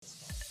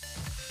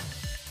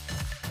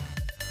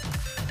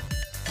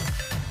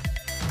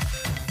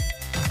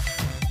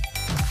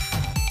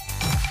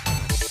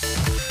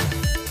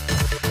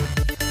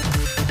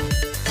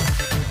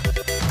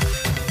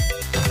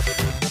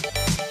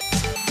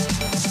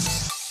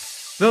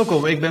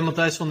Welkom, ik ben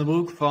Matthijs van den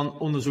Broek van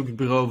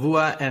onderzoeksbureau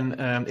WOA en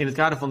in het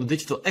kader van de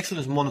Digital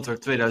Excellence Monitor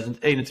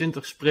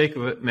 2021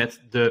 spreken we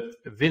met de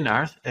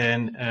winnaars.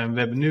 En we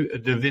hebben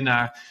nu de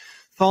winnaar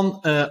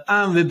van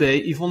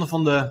ANWB, Yvonne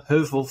van de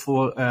Heuvel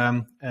voor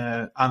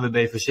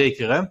ANWB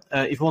Verzekeren.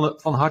 Yvonne,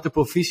 van harte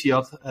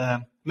proficiat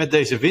met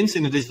deze winst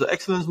in de Digital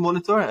Excellence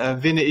Monitor.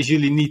 Winnen is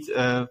jullie niet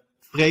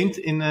vreemd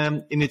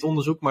in dit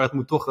onderzoek, maar het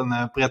moet toch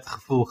een prettig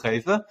gevoel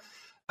geven.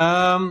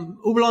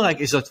 Hoe belangrijk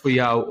is dat voor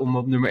jou om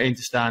op nummer 1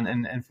 te staan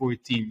en voor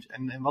je teams?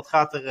 En wat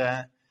gaat er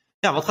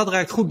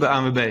eigenlijk goed bij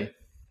ANWB?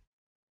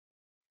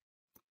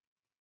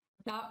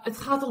 Nou, het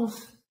gaat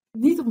ons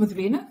niet om het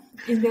winnen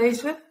in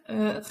deze.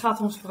 Het gaat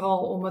ons vooral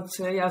om het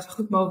zo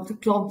goed mogelijk de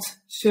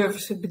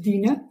klantservice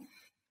bedienen.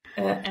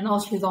 En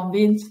als je dan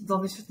wint,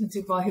 dan is het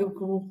natuurlijk wel heel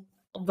cool.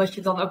 Omdat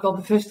je dan ook wel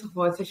bevestigd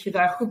wordt dat je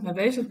daar goed mee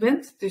bezig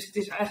bent. Dus het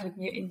is eigenlijk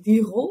meer in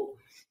die rol.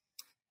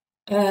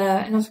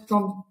 En als ik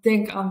dan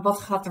denk aan wat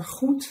gaat er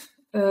goed.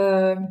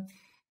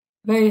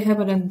 Wij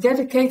hebben een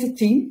dedicated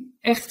team.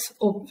 Echt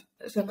op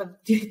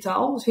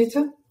digitaal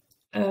zitten.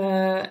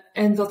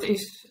 En dat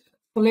is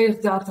volledig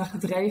data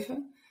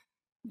gedreven.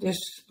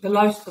 Dus we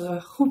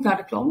luisteren goed naar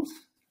de klant.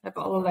 We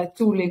hebben allerlei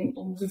tooling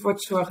om ervoor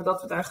te zorgen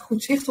dat we daar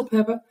goed zicht op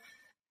hebben.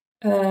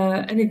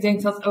 En ik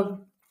denk dat ook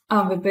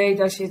ANWB,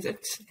 daar zit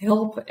het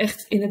helpen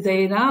echt in het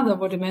DNA. Daar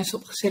worden mensen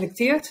op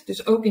geselecteerd.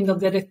 Dus ook in dat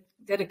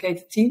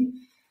dedicated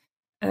team.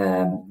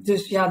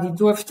 Dus ja, die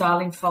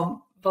doorvertaling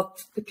van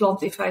wat de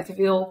klant in feite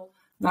wil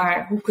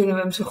naar hoe kunnen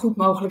we hem zo goed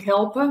mogelijk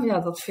helpen. Ja,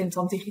 dat vindt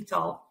dan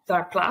digitaal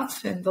daar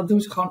plaats. En dat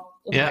doen ze gewoon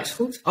onwijs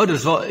goed. Oh, dat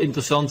is wel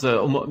interessant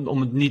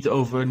om het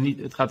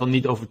het gaat dan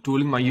niet over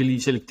tooling, maar jullie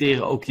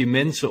selecteren ook je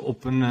mensen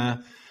op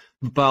een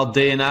bepaald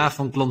DNA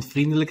van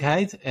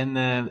klantvriendelijkheid.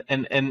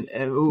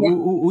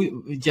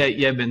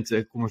 Jij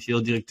bent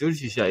commercieel directeur,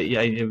 dus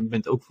jij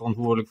bent ook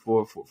verantwoordelijk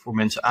voor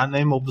mensen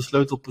aannemen op de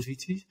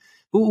sleutelposities.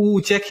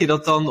 Hoe check je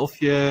dat dan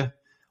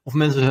of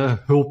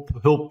mensen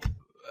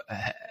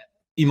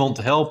iemand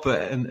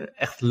helpen en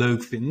echt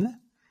leuk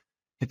vinden?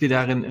 Heb je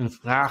daar een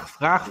vraag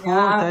voor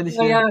tijdens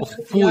of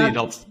voel je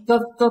dat?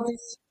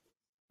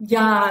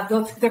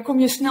 Daar kom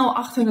je snel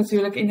achter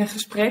natuurlijk in een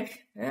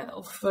gesprek. Hè?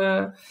 Of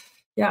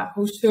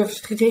hoe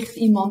servicegericht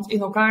iemand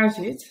in elkaar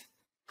zit.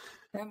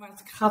 Maar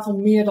het gaat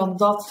om meer dan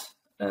dat.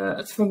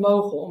 Het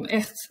vermogen om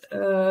echt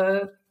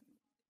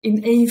in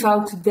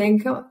eenvoud te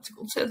denken. Dat is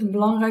ontzettend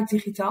belangrijk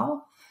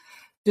digitaal.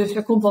 Dus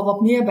er komt wel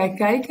wat meer bij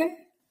kijken.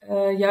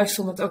 Juist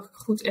om het ook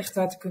goed echt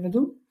daar te kunnen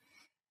doen.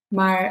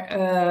 Maar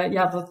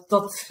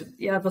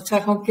dat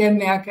zijn gewoon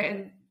kenmerken.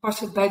 En past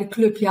het bij de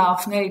club ja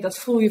of nee? Dat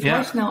voel je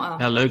vrij snel aan.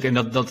 Ja, leuk. En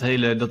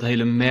dat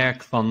hele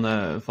merk van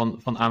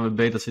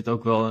ANWB, dat zit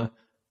ook wel...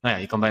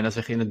 je kan bijna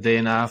zeggen in het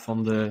DNA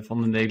van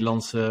de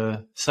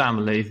Nederlandse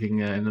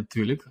samenleving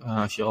natuurlijk.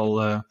 Als je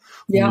al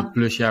 100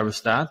 plus jaar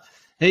bestaat.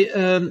 Hey,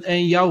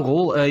 en jouw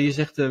rol, je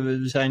zegt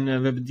we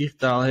hebben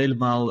digitaal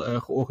helemaal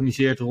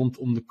georganiseerd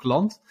rondom de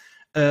klant.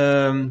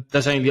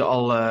 Daar zijn jullie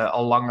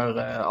al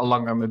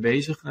langer mee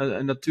bezig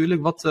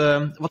natuurlijk. Wat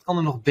kan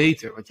er nog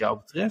beter wat jou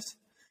betreft?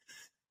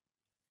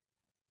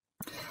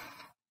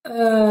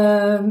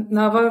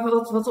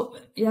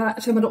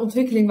 De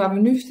ontwikkeling waar we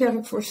nu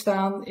sterk voor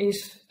staan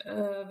is,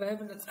 we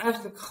hebben het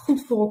eigenlijk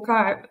goed voor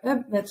elkaar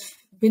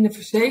met binnen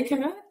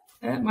verzekeren.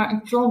 Maar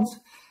een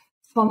klant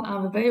van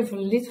ANWB of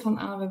een lid van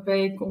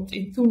ANWB komt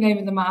in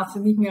toenemende mate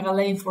niet meer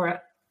alleen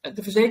voor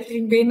de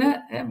verzekering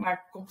binnen,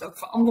 maar komt ook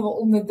voor andere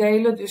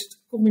onderdelen.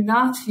 Dus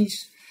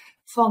combinaties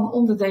van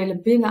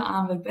onderdelen binnen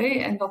ANWB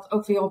en dat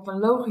ook weer op een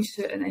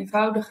logische en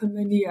eenvoudige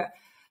manier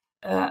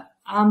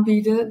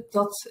aanbieden,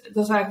 dat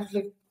is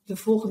eigenlijk de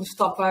volgende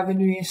stap waar we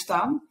nu in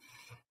staan.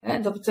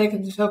 En dat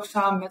betekent dus ook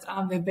samen met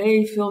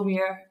ANWB veel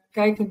meer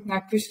kijkend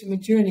naar customer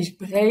journeys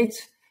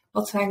breed.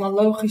 Wat zijn dan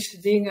logische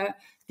dingen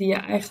die je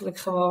eigenlijk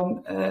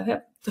gewoon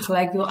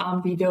tegelijk wil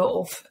aanbieden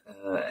of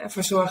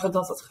ervoor zorgen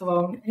dat het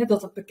gewoon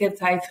dat het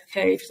bekendheid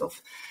geeft.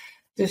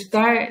 Dus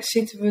daar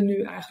zitten we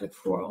nu eigenlijk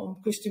voor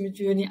om customer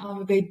journey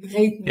ANWB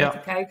breed meer te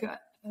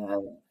kijken.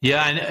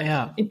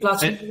 In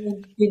plaats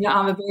van binnen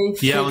ANWB.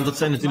 Ja, want dat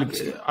zijn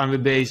natuurlijk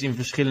ANWB's in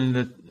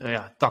verschillende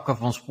takken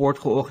van sport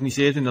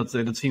georganiseerd. En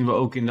dat zien we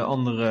ook in de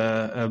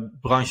andere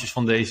branches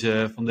van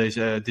deze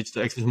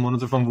Digital Excellence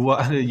Monitor van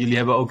WOA. Jullie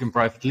hebben ook in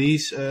private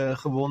lease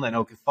gewonnen en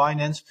ook in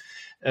finance.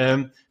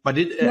 Maar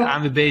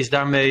ANWB is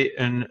daarmee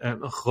een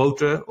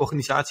grote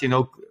organisatie en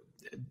ook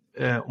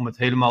om het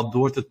helemaal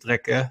door te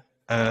trekken,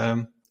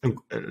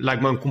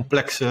 lijkt me een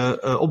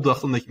complexe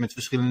opdracht, omdat je met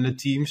verschillende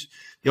teams,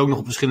 die ook nog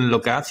op verschillende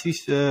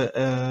locaties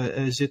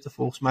zitten,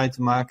 volgens mij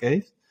te maken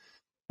heeft.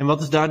 En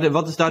wat is daar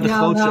de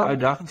grootste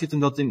uitdaging? Zit hem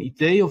dat in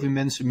IT of in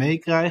mensen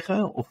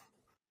meekrijgen? Of?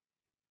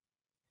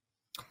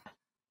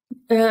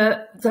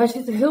 Daar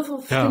zitten heel veel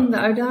verschillende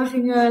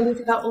uitdagingen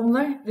liggen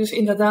daaronder. Dus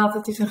inderdaad,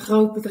 het is een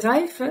groot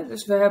bedrijf. Hè?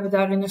 Dus we hebben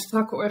daarin een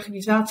strakke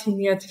organisatie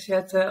neer te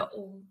zetten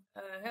om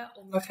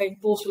er geen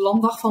Poolse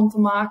landdag van te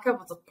maken.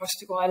 Want dat past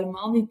natuurlijk al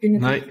helemaal niet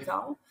binnen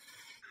digitaal.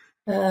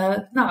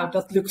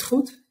 Dat lukt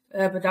goed.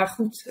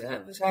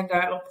 We zijn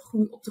daar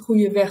op de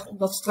goede weg om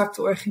dat strak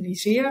te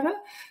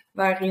organiseren.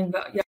 waarin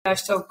we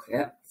juist ook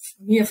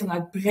meer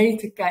vanuit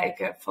breedte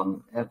kijken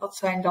van wat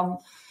zijn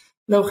dan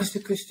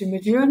logische customer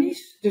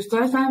journeys. Dus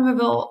daar zijn we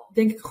wel,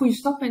 denk ik, goede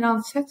stappen in aan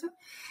het zetten.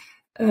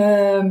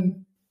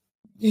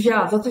 Dus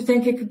ja, dat is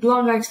denk ik de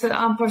belangrijkste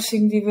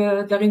aanpassing die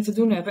we daarin te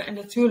doen hebben. En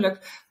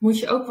natuurlijk moet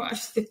je ook voor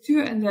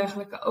architectuur en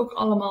dergelijke ook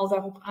allemaal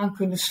daarop aan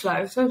kunnen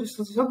sluiten. Dus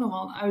dat is ook nog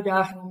wel een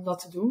uitdaging om dat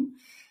te doen.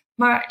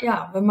 Maar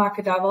ja, we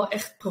maken daar wel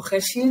echt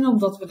progressie in,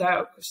 omdat we daar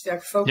ook een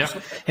sterke focus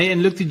op hebben. Hey, en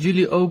lukt het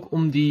jullie ook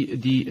om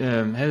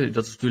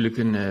dat is natuurlijk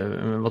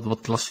een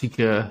wat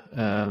klassieke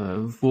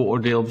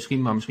vooroordeel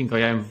misschien, maar misschien kan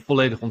jij hem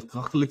volledig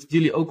ontkrachten. Lukt het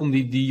jullie ook om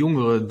die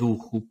jongere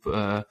doelgroep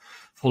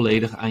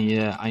volledig aan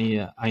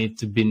je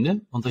te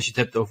binden? Want als je het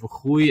hebt over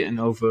groei en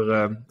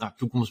over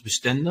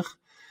toekomstbestendig,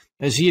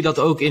 zie je dat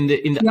ook in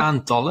de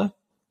aantallen?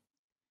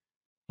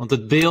 Want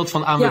het beeld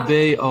van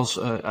ANWB als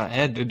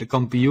de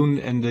kampioen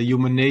en de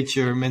human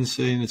nature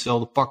mensen in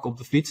hetzelfde pak op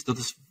de fiets, dat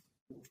is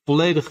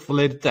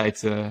volledig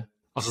tijd,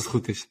 als het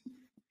goed is.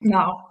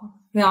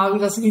 Nou,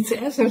 dat is niet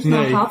zo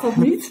snel gaat dat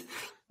niet.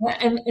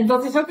 En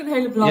dat is ook een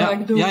hele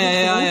belangrijke doel.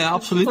 Ja,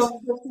 absoluut.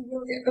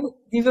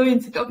 Die wil je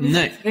natuurlijk ook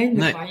niet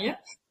vreemden van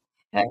je.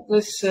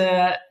 Dus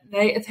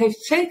het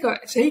heeft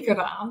zeker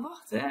de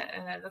aandacht.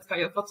 Dat kan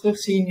je ook wel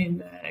terugzien in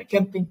de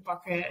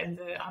campingpakken en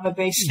de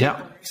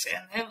ANWB-stickers.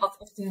 En wat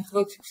echt een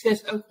groot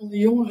succes ook onder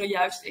jongeren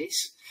juist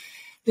is.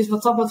 Dus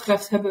wat dat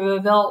betreft hebben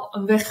we wel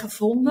een weg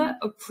gevonden.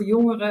 Ook voor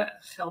jongeren,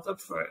 geldt ook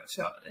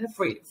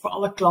voor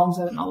alle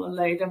klanten en alle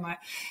leden.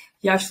 Maar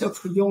juist ook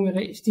voor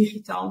jongeren is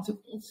digitaal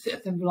natuurlijk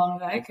ontzettend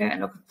belangrijk.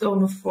 En ook het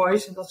tone of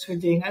voice en dat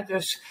soort dingen.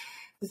 Dus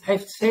het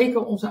heeft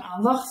zeker onze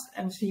aandacht.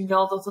 En we zien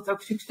wel dat het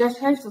ook succes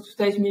heeft. Dat we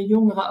steeds meer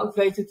jongeren ook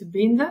weten te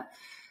binden.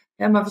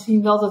 Ja, maar we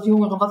zien wel dat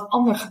jongeren wat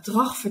ander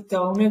gedrag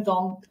vertonen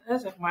dan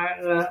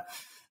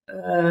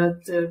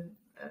de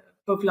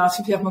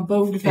populatie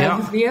boven de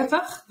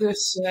 45.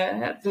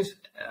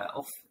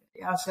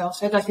 Ja. Zelfs,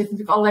 daar zitten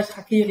natuurlijk allerlei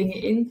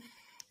schakeringen in.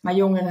 Maar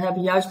jongeren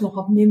hebben juist nog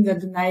wat minder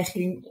de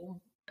neiging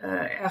om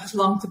ergens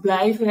lang te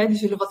blijven. Die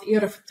zullen wat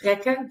eerder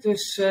vertrekken.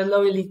 Dus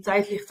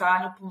loyaliteit ligt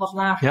daar op een wat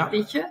lager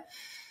pitje.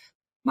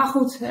 Maar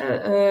goed,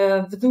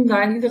 we doen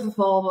daar in ieder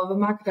geval, we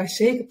maken daar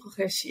zeker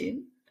progressie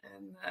in.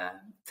 En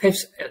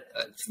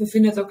we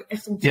vinden het ook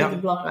echt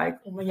ontzettend belangrijk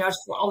om er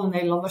juist voor alle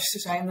Nederlanders te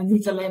zijn. En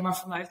niet alleen maar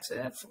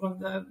voor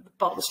een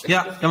bepaalde sector.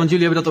 Ja, want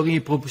jullie hebben dat ook in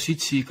je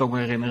propositie, kan ik me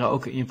herinneren,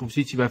 ook in je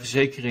propositie bij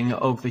verzekeringen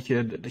ook.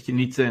 Dat je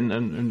niet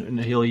een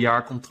heel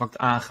jaarcontract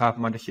aangaat,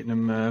 maar dat je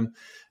hem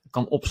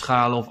kan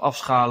opschalen of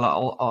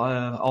afschalen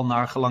al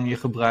naar gelang je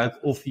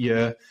gebruik. Of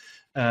je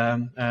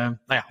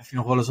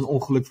nog wel eens een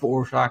ongeluk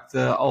veroorzaakt,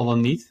 al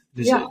dan niet.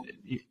 Dus,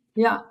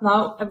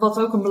 en wat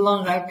ook een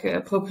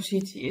belangrijke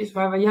propositie is,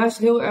 waar we juist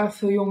heel erg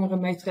veel jongeren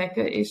mee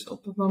trekken, is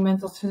op het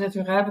moment dat ze net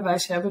hun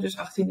rijbewijs hebben, dus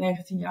 18,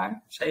 19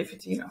 jaar,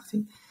 17,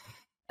 18,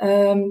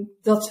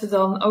 dat ze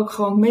dan ook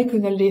gewoon mee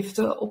kunnen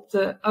liften op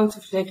de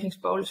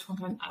autoverzekeringspolis van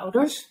hun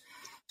ouders.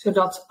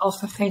 Zodat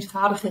als er geen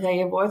schade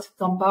gereden wordt,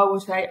 dan bouwen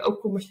zij ook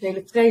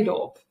commerciële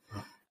treden op.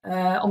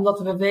 Omdat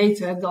we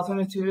weten dat er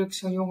natuurlijk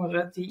zo'n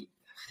jongere die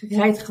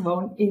rijdt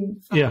gewoon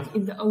in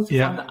de auto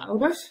van de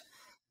ouders.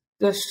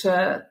 Dus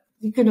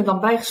die kunnen dan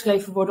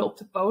bijgeschreven worden op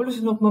de polis.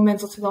 En op het moment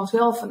dat ze dan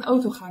zelf een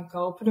auto gaan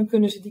kopen, dan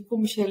kunnen ze die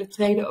commerciële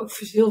treden ook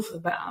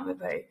verzilveren bij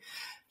ANWB.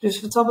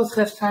 Dus wat dat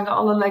betreft zijn er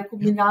allerlei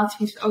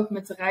combinaties, ook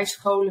met de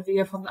rijscholen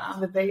weer van de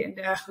ANWB en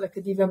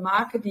dergelijke, die we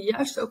maken, die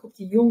juist ook op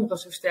die jongeren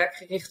zo sterk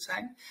gericht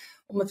zijn.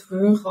 Om het voor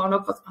hun gewoon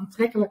ook wat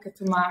aantrekkelijker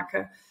te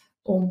maken.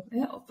 Om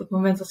op het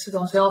moment dat ze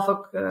dan zelf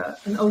ook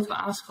een auto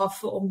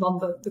aanschaffen, om dan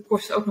de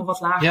kosten ook nog wat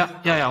lager te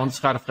maken. Ja, want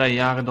schadevrije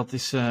jaren, dat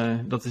is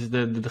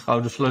de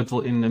gouden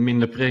sleutel in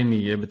minder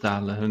premie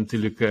betalen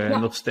natuurlijk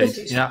nog steeds.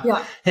 Precies,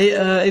 ja.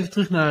 Hey, even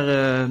terug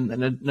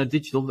naar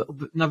digital.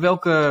 Naar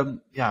welke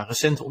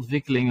recente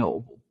ontwikkelingen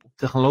op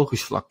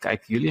technologisch vlak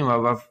kijken jullie?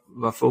 En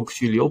waar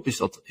focussen jullie op?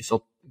 Is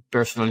dat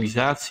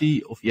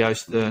personalisatie of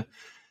juist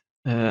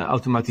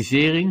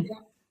automatisering?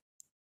 Ja.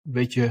 Een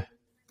beetje.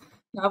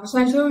 Nou, we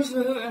zijn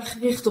sowieso heel erg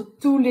gericht op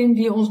tooling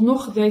die ons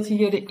nog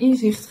gedetailleerde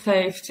inzicht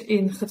geeft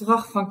in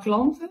gedrag van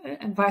klanten.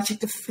 En waar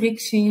zitten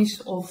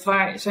fricties of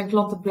waar zijn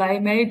klanten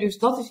blij mee. Dus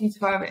dat is iets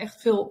waar we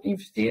echt veel op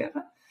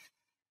investeren.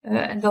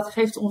 En dat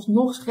geeft ons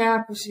nog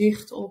scherper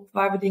zicht op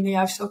waar we dingen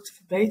juist ook te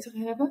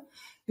verbeteren hebben.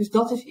 Dus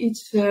dat is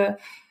iets.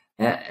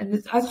 En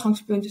het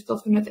uitgangspunt is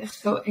dat we het echt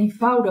zo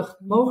eenvoudig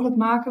mogelijk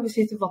maken. We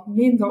zitten wat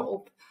minder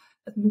op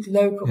het moet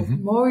leuker of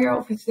mooier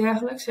of iets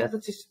dergelijks. Ja,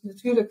 dat is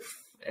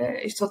natuurlijk.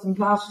 Is dat een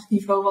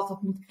basisniveau wat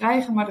dat moet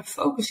krijgen, maar de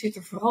focus zit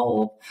er vooral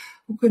op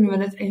hoe kunnen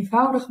we het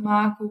eenvoudig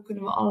maken, hoe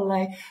kunnen we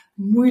allerlei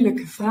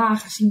moeilijke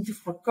vragen zien te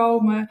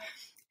voorkomen.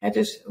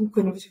 Dus hoe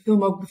kunnen we zoveel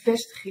mogelijk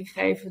bevestiging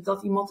geven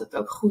dat iemand het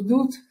ook goed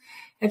doet.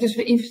 Dus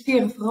we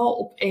investeren vooral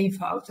op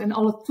eenvoud en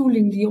alle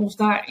tooling die ons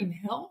daarin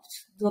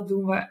helpt,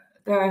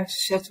 daar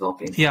zetten we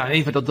op in. Ja,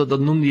 even, dat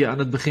noemde je aan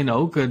het begin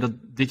ook, dat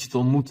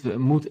digital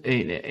moet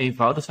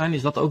eenvoudig zijn.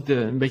 Is dat ook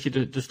een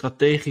beetje de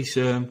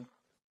strategische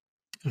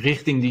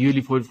richting die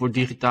jullie voor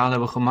digitaal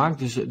hebben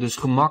gemaakt? Dus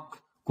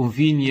gemak,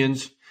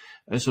 convenience,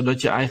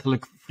 zodat je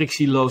eigenlijk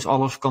frictieloos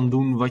alles kan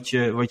doen wat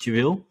je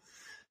wil?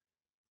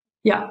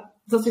 Ja,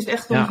 dat is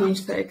echt onze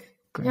insteek.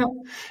 Okay. Ja.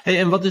 Hey,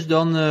 en wat is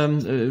dan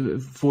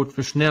voor het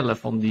versnellen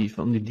van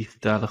die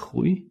digitale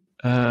groei?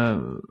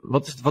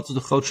 Wat is de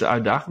grootste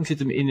uitdaging? Zit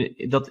hem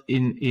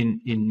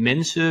in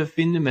mensen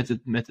vinden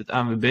met het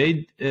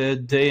ANWB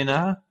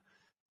DNA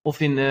of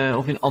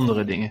in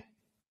andere dingen?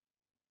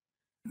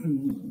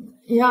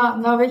 Ja,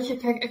 nou weet je,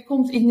 kijk, er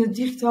komt in de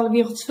digitale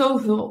wereld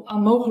zoveel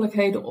aan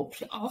mogelijkheden op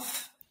je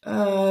af.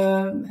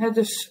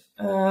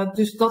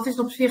 Dus dat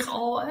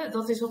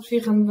is op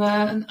zich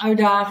een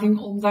uitdaging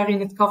om daarin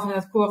het kaf en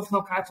het koren van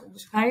elkaar te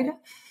onderscheiden.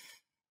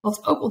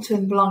 Wat ook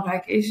ontzettend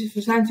belangrijk is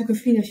we zijn natuurlijk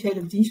een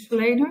financiële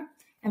dienstverlener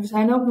en we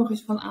zijn ook nog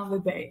eens van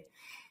ANWB.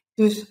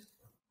 Dus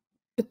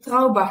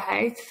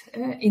betrouwbaarheid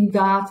in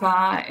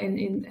data en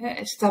in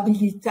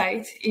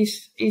stabiliteit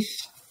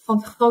is van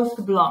het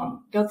grootste belang.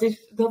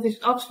 Dat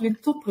is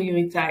absoluut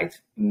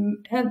topprioriteit.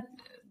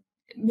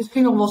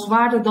 Misschien nog wel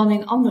zwaarder dan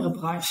in andere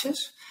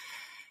branches.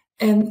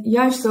 En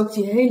juist ook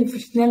die hele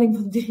versnelling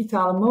van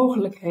digitale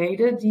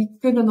mogelijkheden, die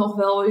kunnen nog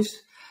wel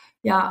eens,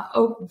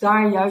 ook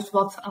daar juist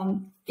wat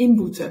aan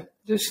inboeten.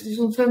 Dus het is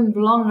ontzettend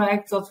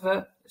belangrijk dat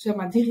we,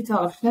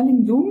 digitale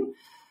versnelling doen,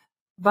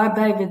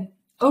 waarbij we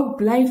ook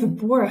blijven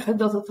borgen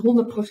dat het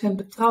 100%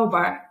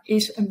 betrouwbaar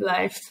is en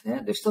blijft.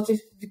 Dus dat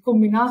is de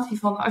combinatie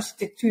van de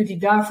architectuur die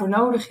daarvoor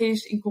nodig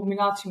is, in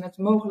combinatie met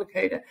de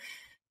mogelijkheden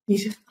die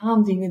zich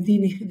aandienen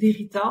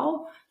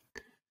digitaal.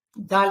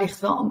 Daar ligt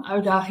wel een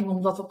uitdaging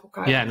om dat op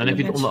elkaar te Ja, en dan heb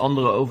je het onder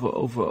andere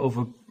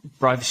over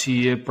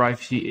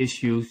privacy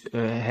issues,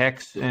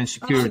 hacks en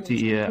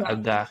security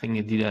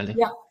uitdagingen die daar liggen.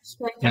 Ja,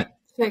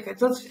 zeker.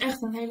 Dat is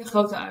echt een hele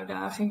grote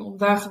uitdaging om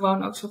daar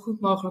gewoon ook zo goed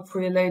mogelijk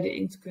voor je leden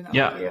in te kunnen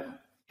opereren.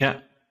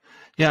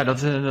 Ja,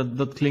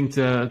 dat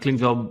klinkt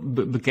wel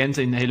bekend.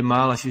 En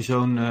helemaal als je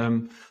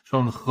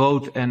zo'n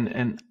groot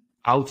en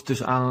oud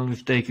tussen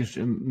aanhalingstekens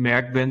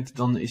merk bent,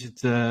 dan is het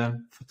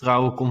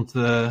vertrouwen komt.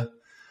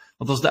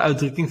 Wat was de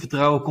uitdrukking?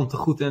 Vertrouwen komt te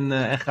goed en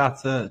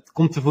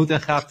komt te voet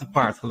en gaat te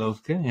paard, geloof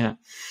ik. Hè? Ja.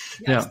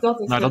 Dus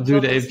dat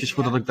duurde eventjes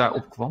voordat ik daar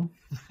opkwam.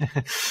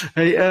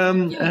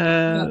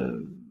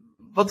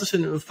 Wat is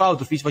een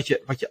fout of iets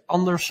wat je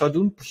anders zou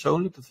doen,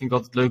 persoonlijk? Dat vind ik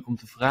altijd leuk om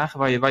te vragen.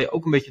 Waar je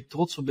ook een beetje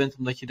trots op bent,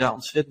 omdat je daar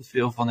ontzettend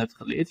veel van hebt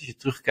geleerd. Als je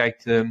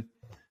terugkijkt, de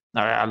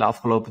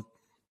afgelopen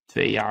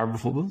 2 jaar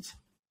bijvoorbeeld.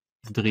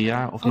 Of 3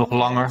 jaar, of nog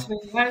langer. 2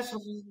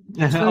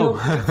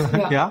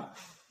 jaar. Ja?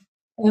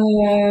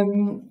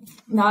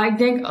 Ik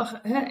denk,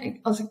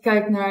 als ik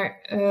kijk naar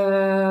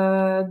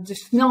de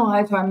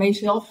snelheid waarmee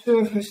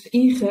zelfservice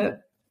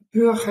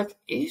ingeburgerd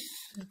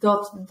is,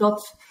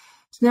 dat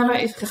sneller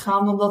is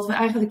gegaan dan dat we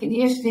eigenlijk in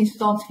eerste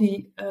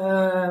instantie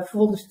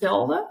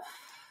veronderstelden.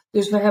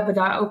 Dus we hebben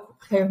daar ook op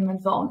een gegeven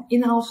moment wel een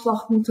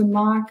inhaalslag moeten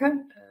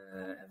maken.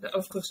 We hebben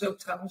overigens ook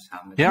trouwens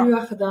samen met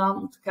UA gedaan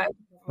om te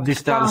kijken.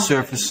 Digitale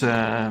service,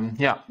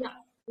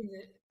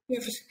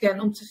 service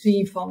kennen om te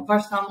zien van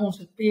waar staan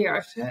onze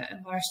peers en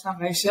waar staan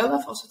wij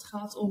zelf als het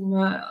gaat om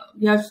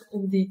juist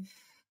om die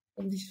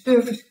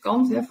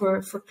servicekant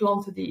voor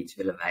klanten die iets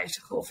willen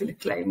wijzigen of willen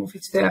claimen of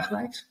iets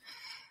dergelijks.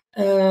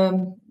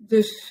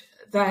 Dus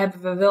daar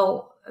hebben we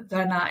wel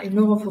daarna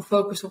enorm veel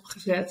focus op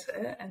gezet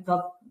en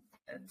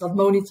dat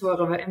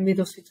monitoren we.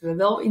 Inmiddels zitten we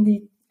wel in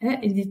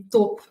die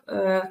top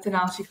ten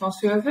aanzien van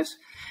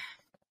service.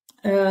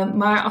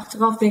 Maar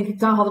achteraf denk ik,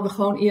 daar hadden we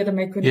gewoon eerder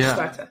mee kunnen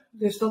starten.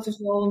 Dus dat is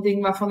wel een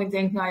ding waarvan ik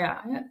denk,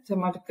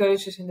 de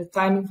keuzes en de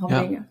timing van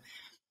dingen.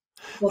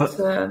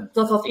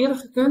 Dat had eerder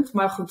gekund,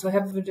 maar goed, daar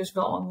hebben we dus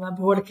wel een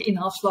behoorlijke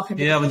inhaalslag in.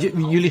 Ja, want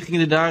jullie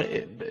gingen er daar,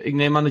 ik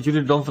neem aan dat jullie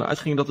er dan van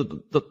uitgingen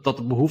dat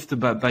de behoefte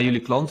bij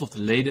jullie klanten of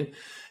de leden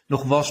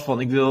nog was van,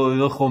 ik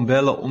wil gewoon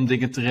bellen om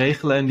dingen te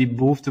regelen. En die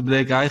behoefte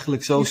bleek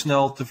eigenlijk zo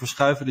snel te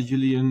verschuiven dat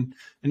jullie een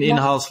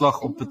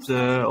inhaalslag op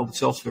het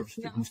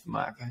self-service moesten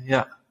maken.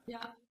 Ja,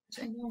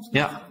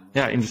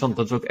 interessant.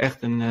 Dat is ook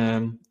echt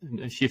een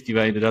shift die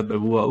wij inderdaad bij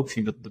WOA ook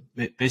zien. Dat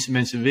de meeste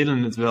mensen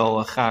willen het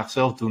wel graag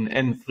zelf doen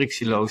en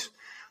frictieloos.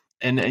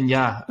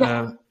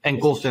 En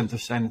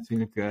callcenters zijn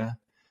natuurlijk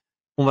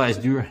onwijs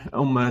duur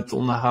om te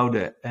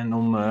onderhouden en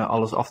om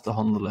alles af te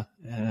handelen.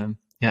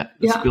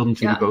 Dat speelt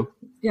natuurlijk ook.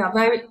 Ja,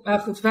 wij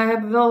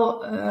hebben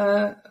wel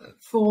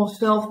voor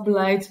onszelf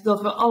beleid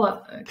dat we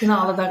alle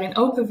kanalen daarin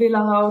open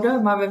willen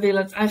houden. Maar we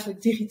willen het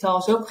eigenlijk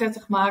digitaal zo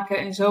prettig maken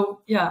en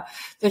zo,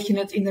 dat je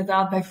het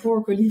inderdaad bij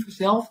voorkeur liever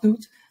zelf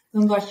doet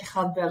dan dat je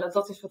gaat bellen.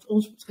 Dat is wat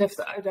ons betreft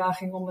de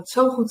uitdaging om het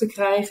zo goed te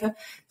krijgen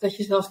dat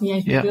je zelfs niet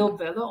eens meer wilt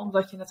bellen,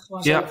 omdat je het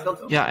gewoon zelf wilt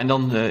doen. Ja, en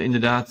dan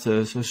inderdaad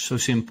zo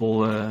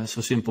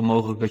simpel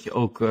mogelijk dat je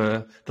ook,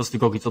 dat is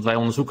natuurlijk ook iets wat wij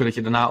onderzoeken, dat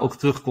je daarna ook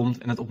terugkomt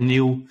en het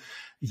opnieuw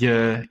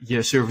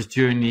je service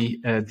journey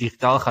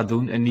digitaal gaat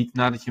doen en niet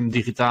nadat je hem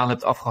digitaal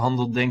hebt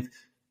afgehandeld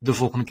denkt, de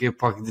volgende keer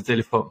pak ik de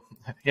telefoon.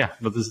 Ja,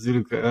 dat is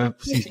natuurlijk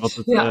precies wat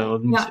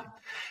het moet zijn.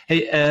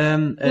 Hey,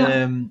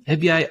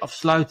 heb jij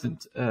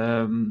afsluitend,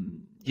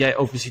 jij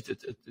overziet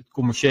het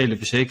commerciële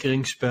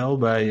verzekeringsspel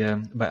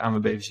bij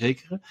ANWB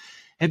Verzekeren.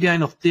 Heb jij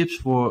nog tips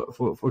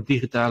voor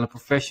digitale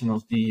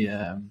professionals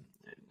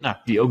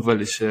die ook wel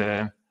eens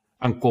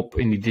aan kop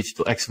in die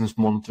Digital Excellence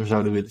Monitor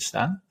zouden willen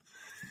staan?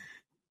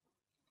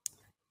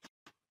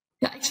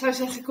 Ja, ik zou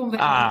zeggen, kom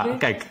bij.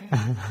 Kijk.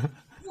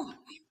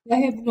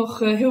 Wij hebben nog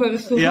heel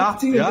erg veel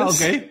vacatures.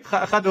 Ja, oké.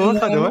 Ga door.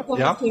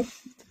 Ja.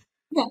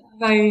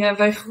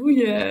 Wij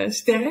groeien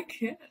sterk.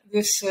 Hè?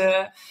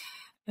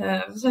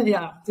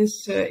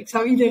 Dus ik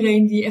zou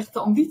iedereen die echt de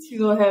ambitie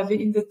wil hebben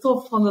in de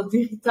top van het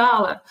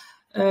digitale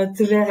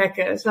te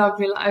werken, zou ik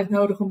willen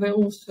uitnodigen om bij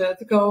ons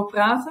te komen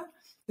praten.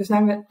 Daar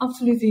zijn we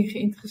absoluut in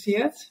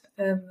geïnteresseerd.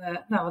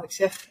 En wat ik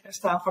zeg, er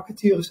staan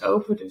vacatures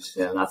open, dus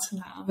laat ze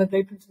naar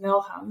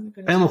awb.nl gaan.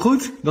 Helemaal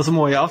goed, dat is een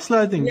mooie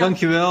afsluiting. Ja.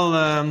 Dankjewel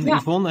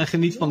Yvonne en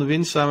geniet van de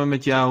winst samen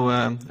met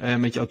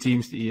jouw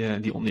teams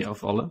die onder jou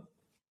vallen.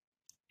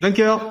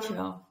 Dankjewel.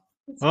 Dankjewel.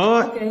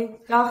 Hoi. Oké,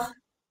 dag.